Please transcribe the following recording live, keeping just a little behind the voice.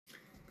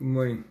Good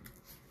morning.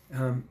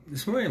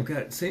 This morning I've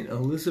got Saint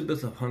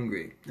Elizabeth of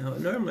Hungary. Now,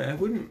 normally I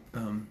wouldn't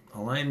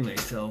align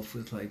myself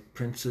with like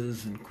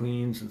princes and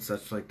queens and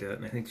such like that,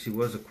 and I think she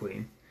was a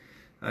queen.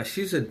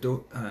 She's a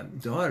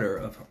daughter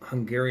of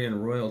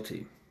Hungarian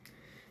royalty,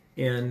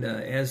 and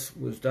as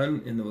was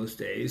done in those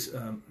days,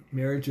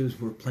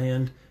 marriages were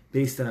planned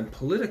based on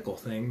political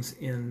things,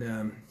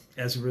 and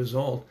as a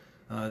result,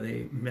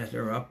 they met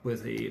her up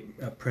with a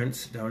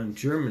prince down in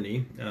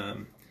Germany,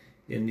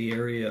 in the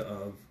area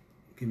of,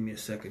 give me a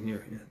second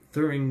here,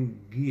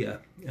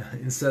 Thuringia,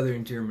 in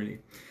southern Germany.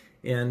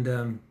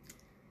 And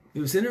it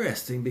was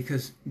interesting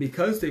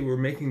because they were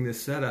making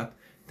this setup,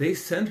 they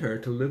sent her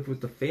to live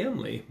with the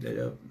family,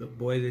 the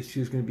boy that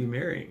she was going to be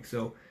marrying.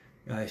 So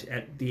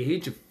at the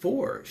age of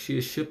 4, she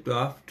is shipped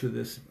off to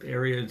this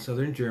area in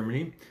southern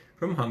Germany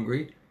from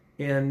Hungary.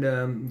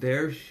 And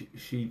there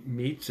she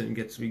meets and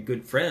gets to be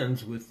good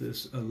friends with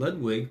this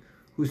Ludwig,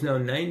 who's now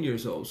 9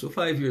 years old, so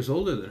 5 years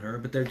older than her,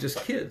 but they're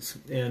just kids.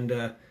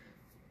 And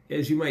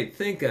as you might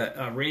think,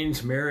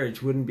 arranged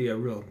marriage wouldn't be a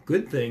real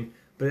good thing,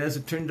 but as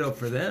it turned out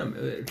for them,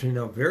 it turned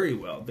out very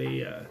well.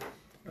 They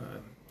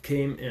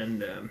came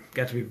and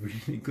got to be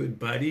really good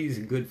buddies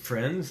and good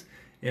friends,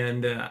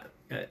 and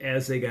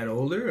as they got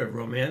older,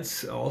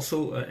 romance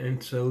also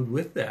ensued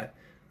with that,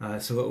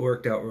 so it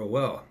worked out real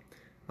well.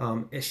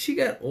 As she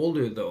got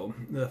older, though,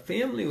 the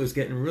family was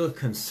getting real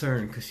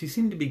concerned because she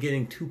seemed to be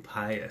getting too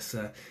pious.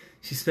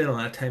 She spent a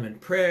lot of time in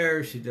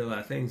prayer. She did a lot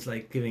of things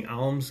like giving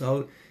alms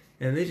out.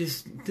 And they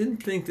just didn't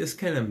think this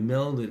kind of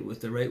melded with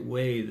the right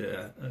way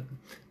that a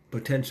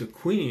potential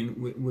queen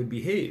would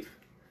behave.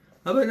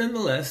 But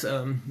nonetheless,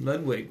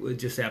 Ludwig was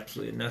just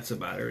absolutely nuts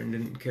about her and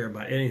didn't care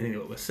about anything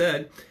that was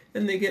said.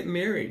 And they get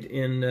married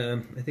in,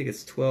 I think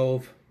it's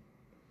 12...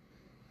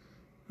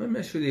 I'm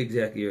not sure the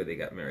exact year they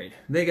got married.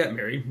 They got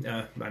married.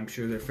 I'm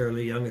sure they're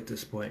fairly young at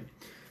this point.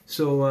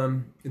 So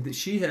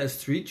she has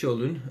 3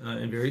 children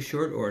in very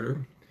short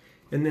order.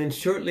 And then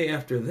shortly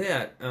after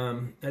that,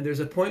 there's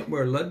a point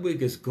where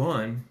Ludwig is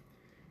gone,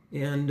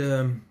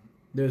 and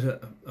there's a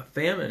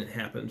famine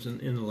happens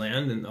in the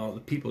land, and all the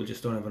people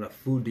just don't have enough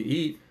food to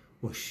eat.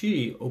 Well,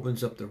 she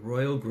opens up the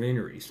royal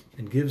granaries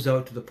and gives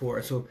out to the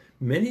poor. So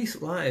many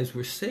lives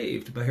were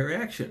saved by her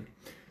action.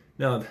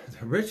 Now,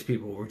 the rich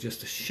people were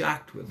just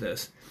shocked with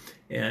this.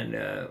 And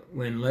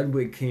when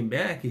Ludwig came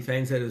back, he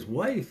finds that his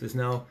wife is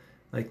now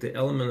like the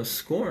element of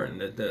scorn,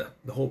 that the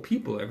whole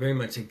people are very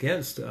much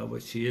against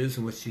what she is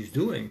and what she's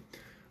doing.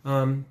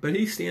 But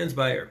he stands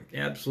by her,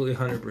 absolutely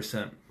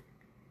 100%.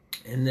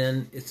 And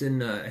then it's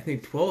in, I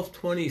think,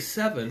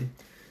 1227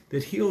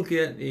 that he'll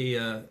get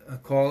a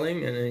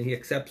calling, and then he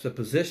accepts a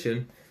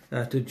position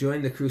to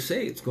join the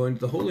Crusades, going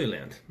to the Holy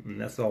Land. And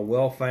that's all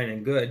well, fine,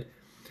 and good.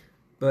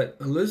 But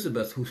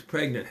Elizabeth, who's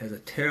pregnant, has a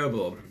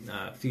terrible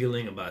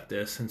feeling about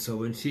this. And so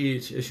when she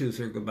issues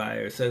her goodbye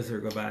or says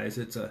her goodbyes,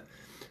 it's a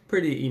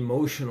pretty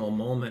emotional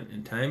moment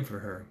in time for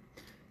her.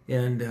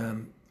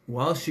 And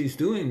while she's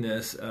doing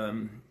this,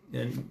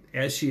 and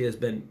as she has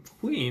been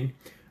queen,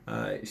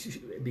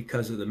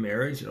 because of the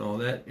marriage and all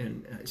that,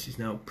 and she's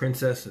now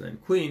princess and then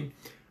queen,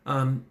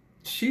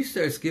 she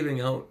starts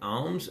giving out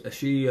alms.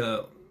 She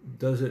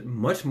does it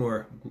much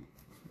more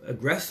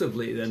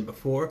aggressively than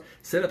before,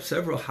 set up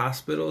several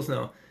hospitals.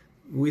 Now,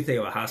 we think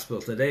of a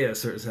hospital today in a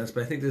certain sense,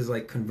 but I think this is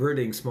like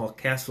converting small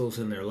castles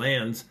in their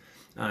lands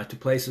to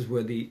places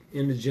where the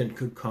indigent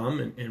could come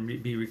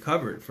and be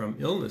recovered from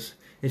illness.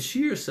 And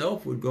she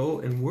herself would go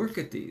and work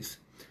at these.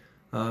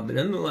 But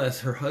nonetheless,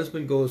 her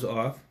husband goes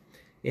off,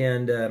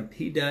 and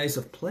he dies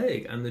of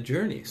plague on the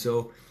journey.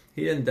 So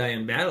he didn't die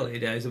in battle, he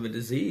dies of a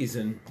disease,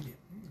 and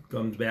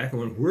comes back. And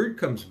when word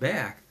comes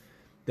back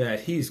that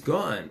he's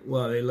gone,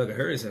 well, they look at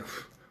her and say,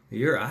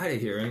 "You're out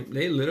of here." And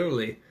they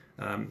literally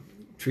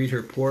treat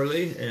her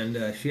poorly,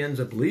 and she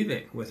ends up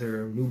leaving with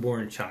her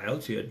newborn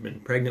child. She had been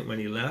pregnant when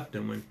he left,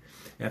 and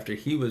after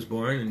he was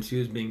born and she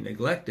was being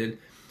neglected,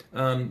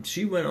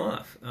 she went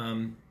off.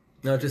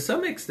 Now, to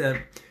some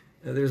extent,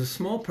 there's a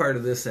small part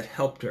of this that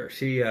helped her.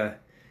 She had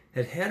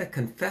a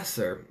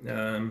confessor, I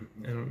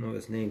don't know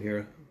his name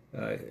here,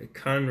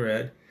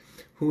 Conrad,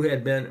 who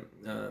had been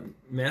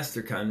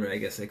Master Conrad, I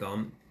guess they call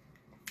him,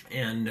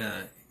 and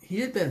he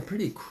had been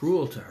pretty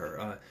cruel to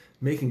her,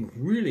 making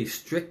really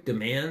strict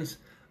demands,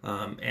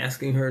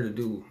 asking her to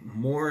do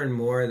more and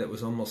more that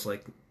was almost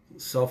like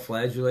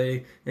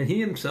self-flagellating, and he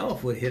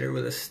himself would hit her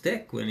with a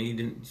stick when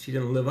she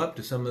didn't live up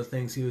to some of the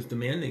things he was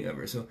demanding of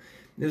her. So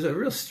there's a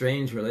real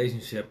strange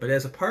relationship. But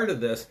as a part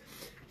of this,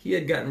 he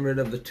had gotten rid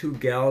of the 2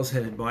 gals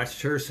that had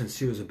watched her since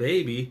she was a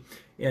baby,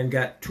 and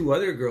got 2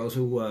 other girls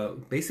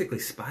who basically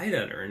spied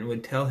on her and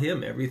would tell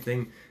him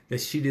everything that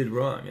she did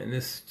wrong, and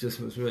this just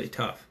was really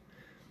tough.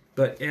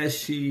 But as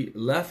she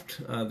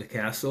left the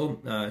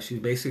castle, she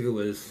basically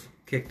was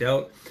kicked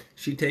out.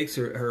 She takes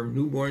her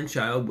newborn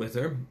child with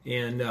her,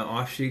 and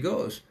off she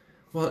goes.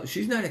 Well,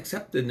 she's not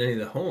accepted in any of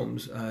the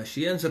homes.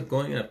 She ends up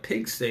going in a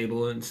pig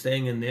stable and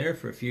staying in there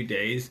for a few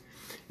days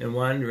and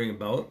wandering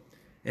about.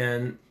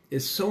 And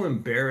it's so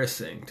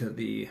embarrassing to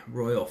the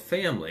royal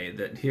family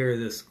that here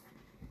this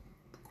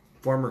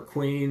former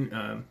queen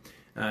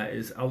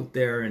is out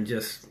there and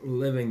just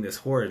living this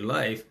horrid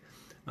life.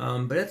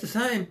 But at the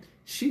time,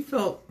 she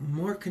felt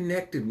more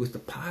connected with the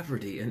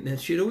poverty, and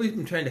she'd always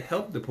been trying to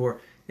help the poor,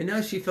 and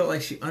now she felt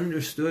like she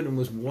understood and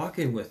was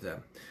walking with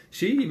them.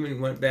 She even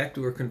went back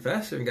to her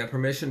confessor and got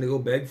permission to go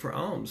beg for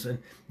alms. And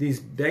these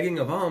begging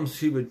of alms,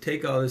 she would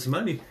take all this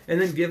money and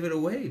then give it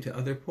away to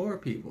other poor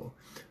people.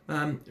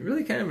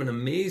 Really kind of an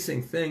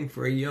amazing thing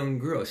for a young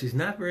girl. She's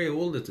not very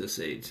old at this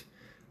age.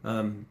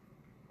 The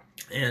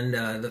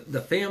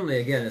family,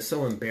 again, is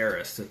so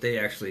embarrassed that they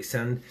actually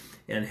send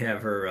and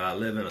have her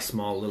live in a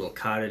small little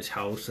cottage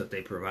house that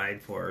they provide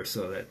for her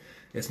so that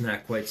it's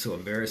not quite so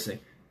embarrassing.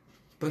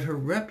 But her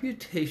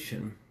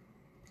reputation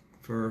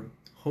for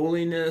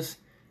holiness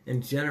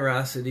and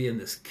generosity and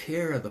this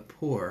care of the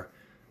poor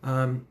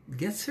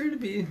gets her to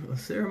be a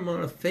fair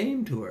amount of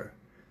fame to her.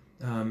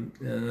 And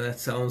that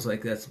sounds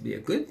like that's be a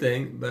good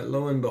thing, but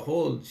lo and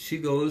behold, she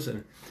goes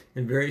and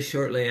very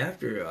shortly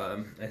after,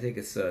 I think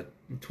it's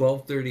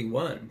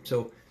 1231.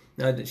 So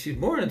now she's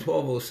born in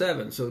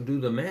 1207, so do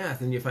the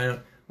math and you find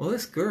out, well,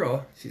 this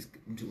girl, she's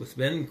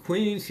been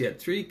queen, she had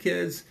 3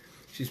 kids,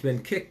 she's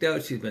been kicked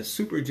out, she's been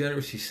super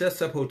generous, she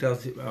sets up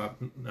hotels,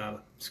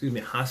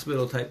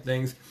 hospital type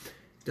things,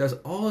 does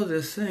all of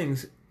these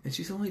things, and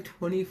she's only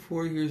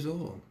 24 years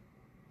old.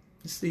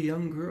 This is the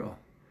young girl.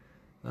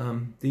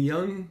 The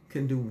young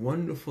can do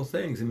wonderful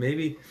things, and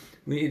maybe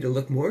we need to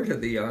look more to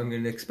the young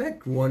and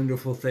expect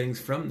wonderful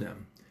things from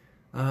them.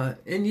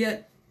 And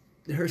yet,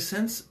 her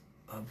sense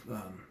of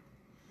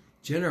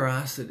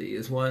generosity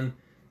is one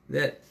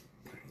that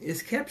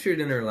is captured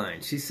in her line.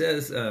 She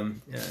says,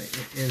 in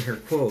her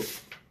quote,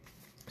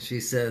 she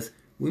says,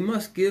 "We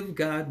must give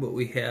God what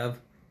we have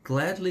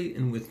gladly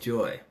and with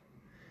joy."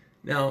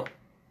 Now,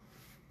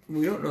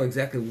 we don't know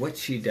exactly what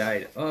she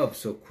died of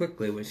so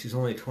quickly when she's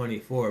only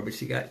 24, but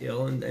she got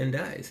ill and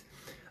dies.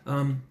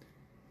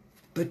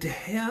 But to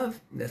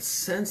have that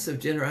sense of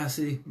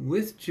generosity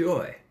with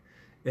joy,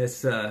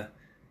 it's I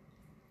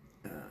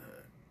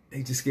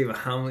just gave a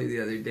homily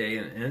the other day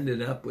and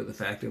ended up with the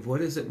fact of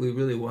what is it we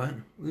really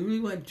want? We really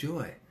want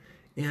joy.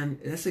 And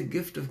that's a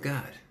gift of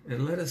God.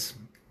 And let us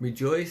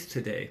rejoice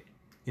today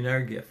in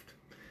our gift,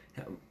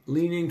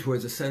 leaning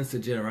towards a sense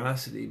of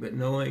generosity, but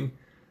knowing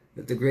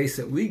that the grace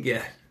that we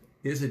get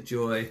is a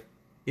joy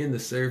in the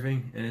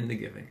serving and in the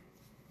giving.